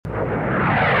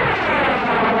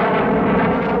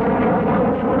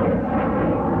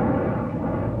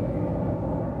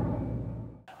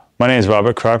My name is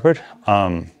Robert Crawford.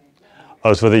 I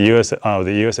was with the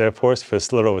U.S. Air Force for a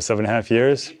little over 7.5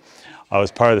 years. I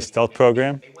was part of the stealth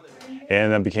program,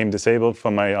 and then became disabled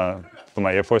from my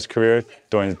Air Force career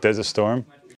during Desert Storm.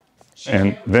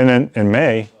 And then in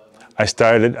May, I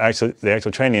started the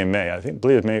actual training in May. I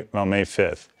believe it was around May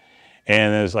 5th.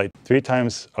 And it was like 3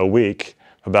 times a week,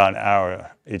 about an hour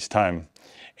each time.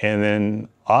 And then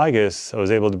August, I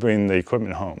was able to bring the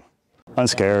equipment home. I'm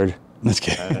scared. I'm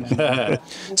scared.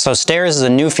 So stairs is a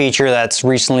new feature that's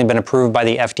recently been approved by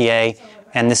the FDA,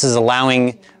 and this is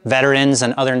allowing veterans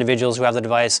and other individuals who have the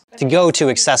device to go to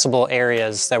accessible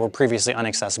areas that were previously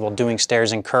inaccessible, doing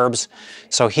stairs and curbs.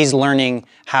 So he's learning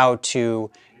how to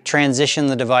transition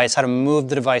the device, how to move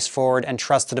the device forward and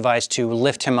trust the device to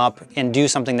lift him up and do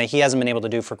something that he hasn't been able to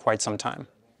do for quite some time.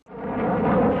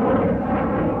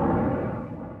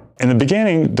 In the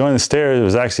beginning, doing the stairs, it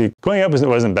was actually, going up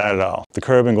wasn't bad at all. The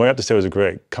curb and going up the stairs was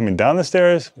great. Coming down the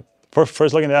stairs,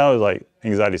 first looking down, it was like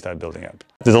anxiety started building up.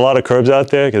 There's a lot of curbs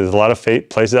out there because there's a lot of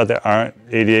places out there aren't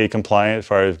ADA compliant as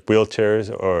far as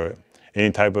wheelchairs or any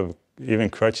type of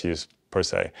even crutch use per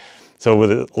se. So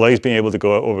with the legs being able to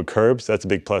go over curbs, that's a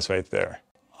big plus right there.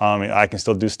 I can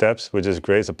still do steps, which is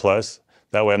great, it's a plus.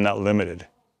 That way I'm not limited.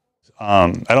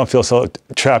 I don't feel so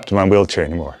trapped in my wheelchair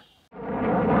anymore.